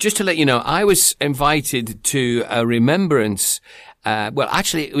just to let you know, I was invited to a Remembrance. Well,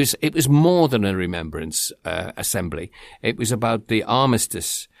 actually, it was more than a Remembrance assembly. It was about the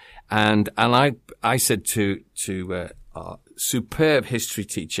armistice, and I said to our superb history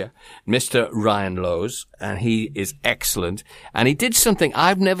teacher, Mr. Ryan Lowes, and he is excellent, and he did something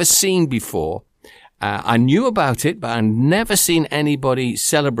I've never seen before. I knew about it, but I've never seen anybody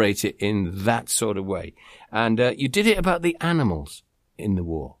celebrate it in that sort of way. And you did it about the animals in the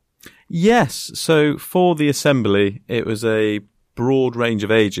war. Yes. So for the assembly, it was a broad range of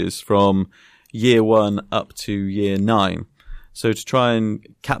ages from year 1 up to year 9. So to try and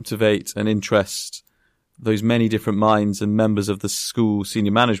captivate and interest those many different minds and members of the school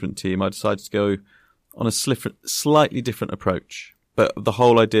senior management team, I decided to go on a slightly different approach, but the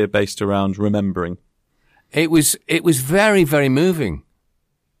whole idea based around remembering. It was very, very moving,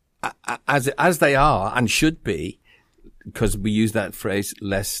 as they are and should be, because we use that phrase,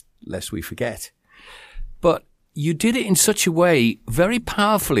 lest we forget. But you did it in such a way, very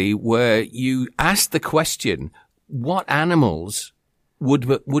powerfully, where you asked the question, what animals would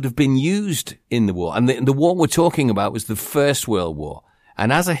have been used in the war? And the war we're talking about was the First World War.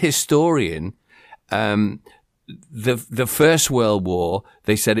 And as a historian, the First World War,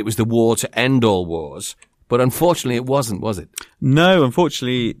 they said it was the war to end all wars. But unfortunately, it wasn't, was it? No,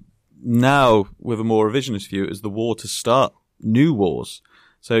 unfortunately, now with a more revisionist view, it was the war to start new wars.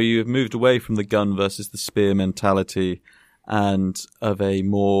 So you have moved away from the gun versus the spear mentality and of a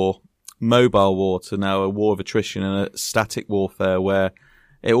more mobile war to now a war of attrition and a static warfare where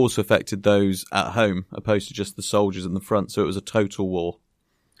it also affected those at home opposed to just the soldiers in the front. So it was a total war.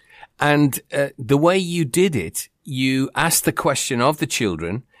 And the way you did it, you asked the question of the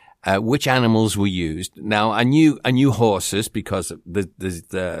children, which animals were used. Now, I knew horses because there's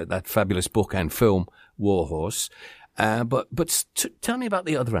that fabulous book and film, War Horse. But tell me about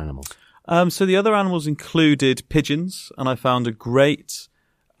the other animals. So the other animals included pigeons, and I found a great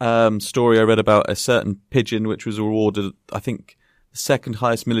story I read about a certain pigeon which was awarded, I think, the second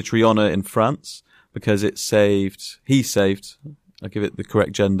highest military honor in France because he saved, I'll give it the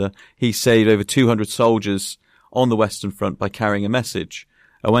correct gender, he saved over 200 soldiers on the Western Front by carrying a message.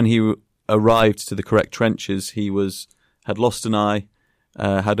 And when he arrived to the correct trenches, he had lost an eye,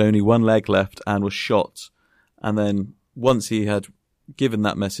 had only one leg left, and was shot. And then once he had given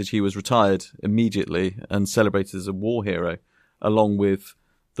that message, he was retired immediately and celebrated as a war hero, along with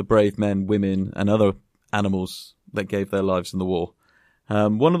the brave men, women, and other animals that gave their lives in the war.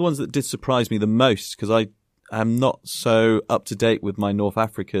 One of the ones that did surprise me the most, because I am not so up to date with my North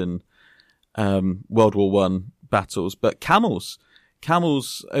African World War I battles, but camels.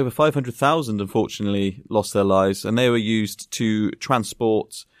 Camels, over 500,000, unfortunately, lost their lives, and they were used to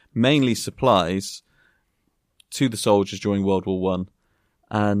transport mainly supplies to the soldiers during World War I.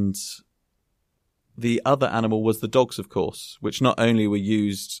 And the other animal was the dogs, of course, which not only were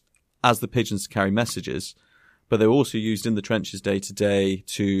used as the pigeons to carry messages, but they were also used in the trenches day to day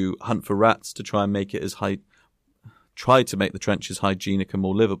to hunt for rats, to try and make it try to make the trenches hygienic and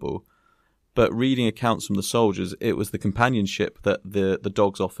more livable. But reading accounts from the soldiers, it was the companionship that the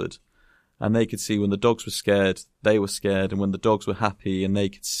dogs offered. And they could see when the dogs were scared, they were scared. And when the dogs were happy and they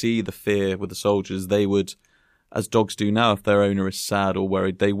could see the fear with the soldiers, they would, as dogs do now, if their owner is sad or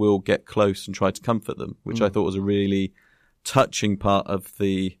worried, they will get close and try to comfort them, which I thought was a really touching part of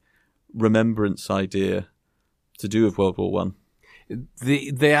the remembrance idea to do with World War I.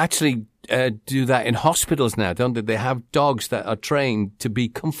 They actually do that in hospitals now, don't they? They have dogs that are trained to be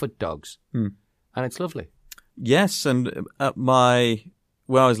comfort dogs. And it's lovely. Yes, and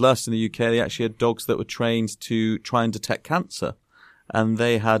where I was last in the UK, they actually had dogs that were trained to try and detect cancer, and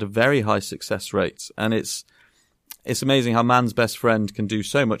they had a very high success rate. And it's amazing how man's best friend can do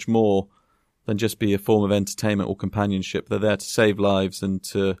so much more than just be a form of entertainment or companionship. They're there to save lives and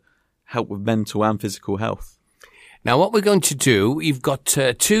to help with mental and physical health. Now, what we're going to do, we've got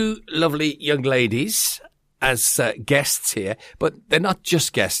two lovely young ladies as guests here, but they're not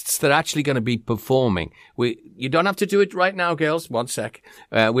just guests. They're actually going to be performing. You don't have to do it right now, girls. One sec.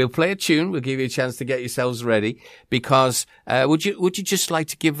 We'll play a tune. We'll give you a chance to get yourselves ready because would you just like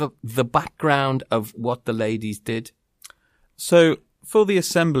to give the background of what the ladies did? So for the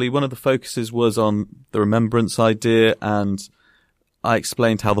assembly, one of the focuses was on the remembrance idea, and I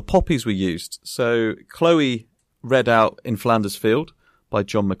explained how the poppies were used. So Chloe read out In Flanders Field by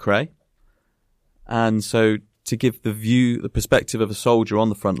John McCrae. And so to give the perspective of a soldier on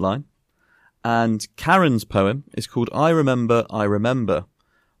the front line. And Karen's poem is called I Remember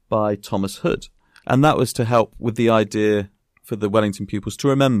by Thomas Hood. And that was to help with the idea for the Wellington pupils to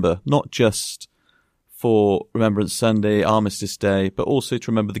remember, not just for Remembrance Sunday, Armistice Day, but also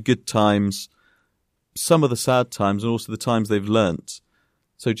to remember the good times, some of the sad times, and also the times they've learnt.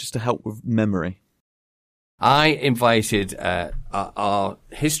 So just to help with memory. I invited our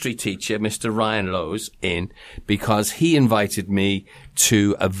history teacher, Mr. Ryan Lowes, in because he invited me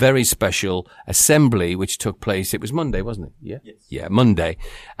to a very special assembly which took place. It was Monday, wasn't it? Yeah. Yes. Yeah, Monday.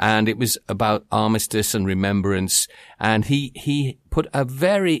 And it was about armistice and remembrance. And he put a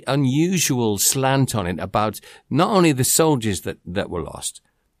very unusual slant on it about not only the soldiers that were lost,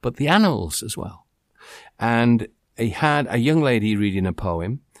 but the animals as well. And he had a young lady reading a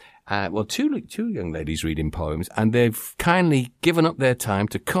poem. Two young ladies reading poems, and they've kindly given up their time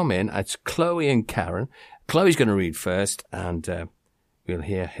to come in. It's Chloe and Karen. Chloe's going to read first, and we'll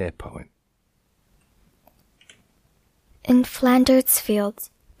hear her poem. In Flanders Fields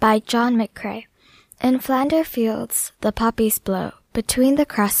by John McCrae. In Flanders fields the poppies blow, between the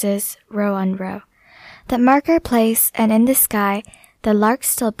crosses, row on row, that mark our place, and in the sky the larks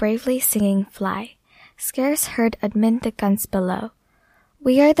still bravely singing fly, scarce heard amid the guns below.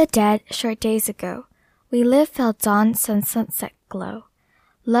 We are the dead, short days ago. We live fell dawn's and sunset glow.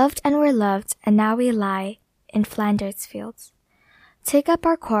 Loved and were loved, and now we lie in Flanders fields. Take up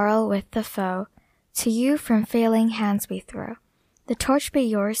our quarrel with the foe. To you from failing hands we throw. The torch be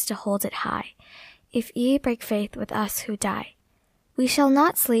yours to hold it high, if ye break faith with us who die. We shall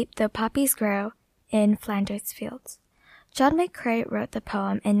not sleep though poppies grow in Flanders fields. John McCrae wrote the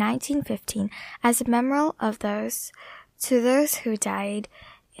poem in 1915 as a memorial of those who died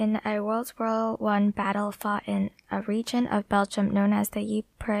in a World War I battle fought in a region of Belgium known as the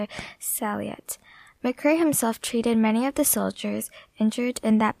Ypres Salient. McCrae himself treated many of the soldiers injured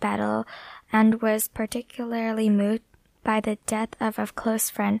in that battle and was particularly moved by the death of a close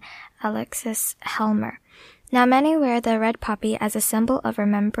friend, Alexis Helmer. Now many wear the red poppy as a symbol of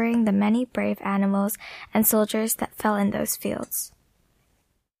remembering the many brave animals and soldiers that fell in those fields.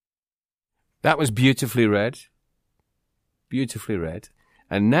 That was beautifully read. Beautifully read.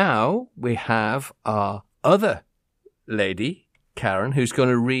 And now we have our other lady, Karen, who's going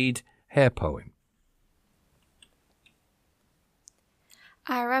to read her poem.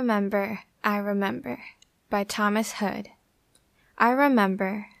 I Remember, by Thomas Hood. I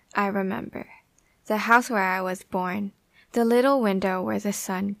remember, the house where I was born, the little window where the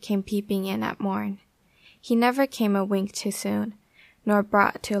sun came peeping in at morn. He never came a wink too soon, nor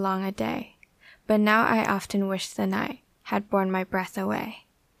brought too long a day, but now I often wish the night had borne my breath away.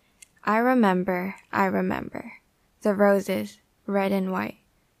 I remember, the roses, red and white,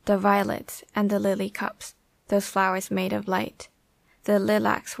 the violets and the lily cups, those flowers made of light, the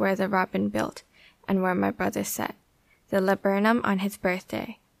lilacs where the robin built and where my brother sat, the laburnum on his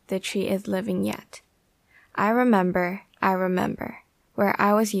birthday, the tree is living yet. I remember, where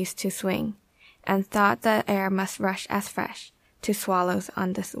I was used to swing, and thought the air must rush as fresh to swallows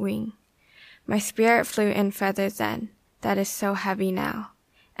on the wing. My spirit flew in feathers then, that is so heavy now,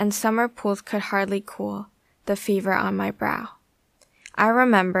 and summer pools could hardly cool the fever on my brow. I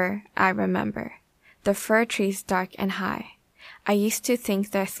remember, the fir trees dark and high. I used to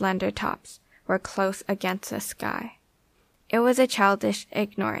think their slender tops were close against the sky. It was a childish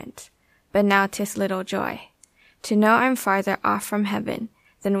ignorance, but now 'tis little joy to know I'm farther off from heaven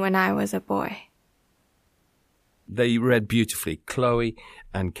than when I was a boy. They read beautifully, Chloe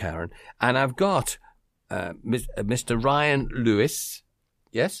and Karen. And I've got Mr. Ryan Lewis.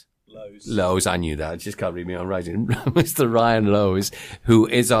 Yes? Lowes, I knew that. I just can't read me on writing. Mr. Ryan Lowes, who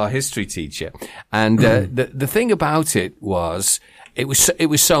is our history teacher. And the thing about it was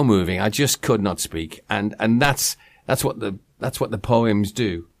so moving. I just could not speak. And that's what the poems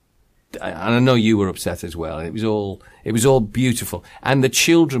do. And I know you were upset as well. It was all beautiful. And the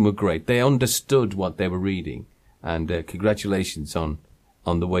children were great. They understood what they were reading. And congratulations on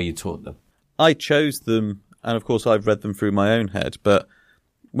the way you taught them. I chose them, and of course I've read them through my own head, but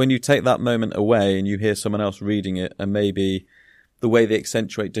when you take that moment away and you hear someone else reading it, and maybe the way they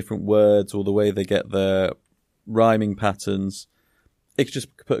accentuate different words or the way they get their rhyming patterns, it could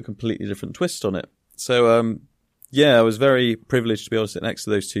just put a completely different twist on it. So, I was very privileged to be able to sit next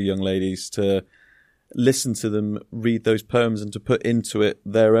to those two young ladies, to listen to them read those poems and to put into it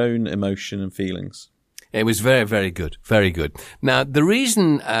their own emotion and feelings. It was very, very good. Very good. Now, the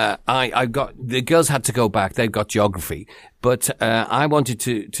reason I got the girls had to go back, they've got geography, but I wanted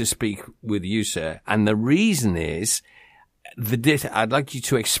to speak with you, sir. And the reason is I'd like you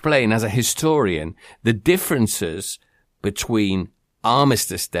to explain, as a historian, the differences between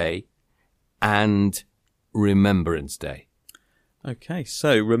Armistice Day and Remembrance Day. Okay,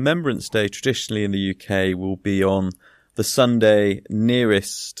 so Remembrance Day traditionally in the UK will be on the Sunday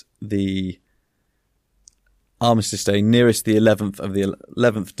nearest the Armistice Day, nearest the 11th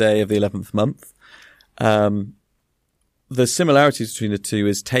day of the 11th month. The similarities between the two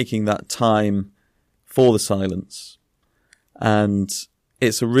is taking that time for the silence, and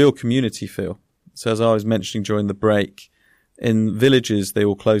it's a real community feel. So as I was mentioning during the break, in villages they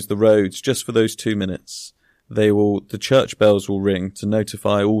will close the roads just for those 2 minutes. The church bells will ring to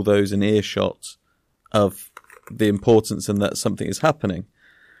notify all those in earshot of the importance and that something is happening.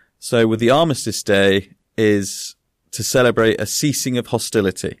 So with the Armistice Day is to celebrate a ceasing of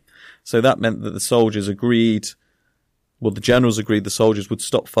hostility. So that meant that the generals agreed the soldiers would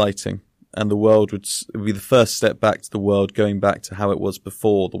stop fighting, and the world would be the first step back to the world going back to how it was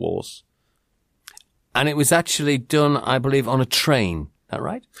before the wars. And it was actually done, I believe, on a train. Is that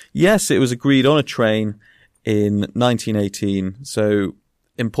right? Yes, it was agreed on a train in 1918. So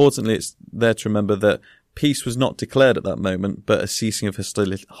importantly, it's there to remember that peace was not declared at that moment, but a ceasing of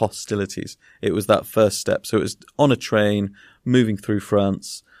hostilities. It was that first step. So it was on a train moving through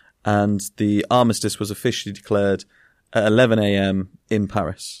France, and the armistice was officially declared at 11 a.m. in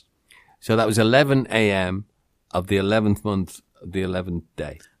Paris. So that was 11 a.m. of the 11th month of the 11th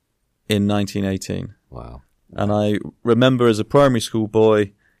day. In 1918. Wow. And I remember as a primary school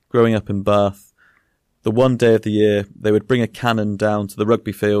boy growing up in Bath, the one day of the year they would bring a cannon down to the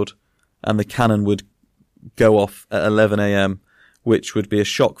rugby field, and the cannon would go off at 11 a.m., which would be a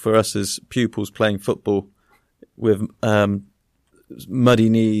shock for us as pupils playing football with muddy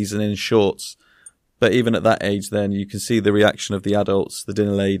knees and in shorts. But even at that age then, you can see the reaction of the adults, the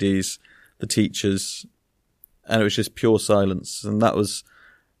dinner ladies, the teachers, and it was just pure silence. And that was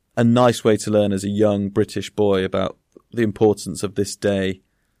a nice way to learn as a young British boy about the importance of this day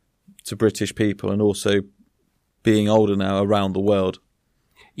to British people, and also being older now around the world.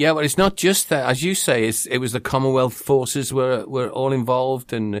 Yeah, but it's not just that, as you say. It was the Commonwealth forces were all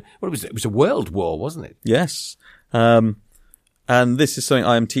involved, and it was a world war, wasn't it? Yes, and this is something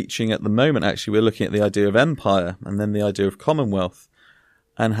I am teaching at the moment. Actually, we're looking at the idea of empire, and then the idea of Commonwealth,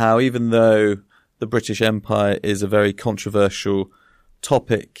 and how even though the British Empire is a very controversial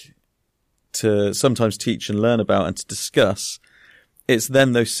topic to sometimes teach and learn about and to discuss, it's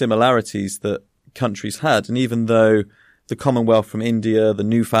then those similarities that countries had. And even though the Commonwealth from India, the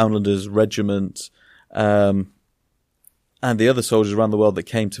Newfoundlanders Regiment, and the other soldiers around the world that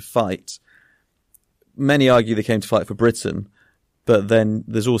came to fight, many argue they came to fight for Britain, but then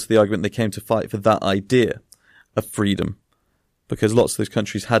there's also the argument they came to fight for that idea of freedom, because lots of those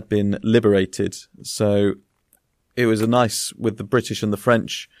countries had been liberated. So it was with the British and the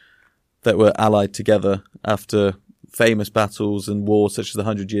French that were allied together after famous battles and wars such as the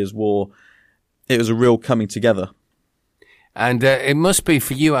 100 Years' War. It was a real coming together. And it must be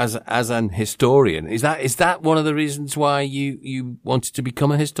for you as an historian. Is that one of the reasons why you wanted to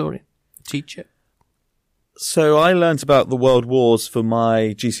become a historian, a teacher? So I learnt about the World Wars for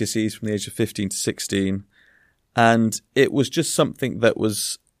my GCSEs from the age of 15 to 16, and it was just something that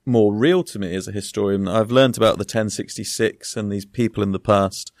was more real to me as a historian. I've learnt about the 1066 and these people in the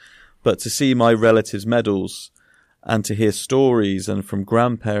past, but to see my relatives' medals and to hear stories and from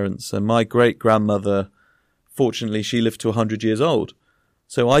grandparents, and my great-grandmother, fortunately, she lived to 100 years old.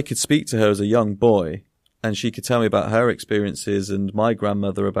 So I could speak to her as a young boy, and she could tell me about her experiences, and my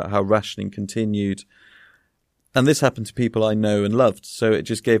grandmother about how rationing continued. And this happened to people I know and loved. So it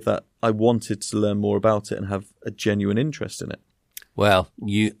just gave that I wanted to learn more about it and have a genuine interest in it. Well,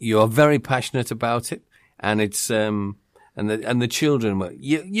 you are very passionate about it, and it's and the children.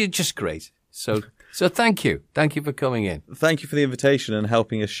 You're just great. So thank you for coming in. Thank you for the invitation and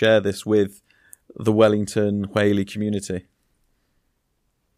helping us share this with the Wellington Whaley community.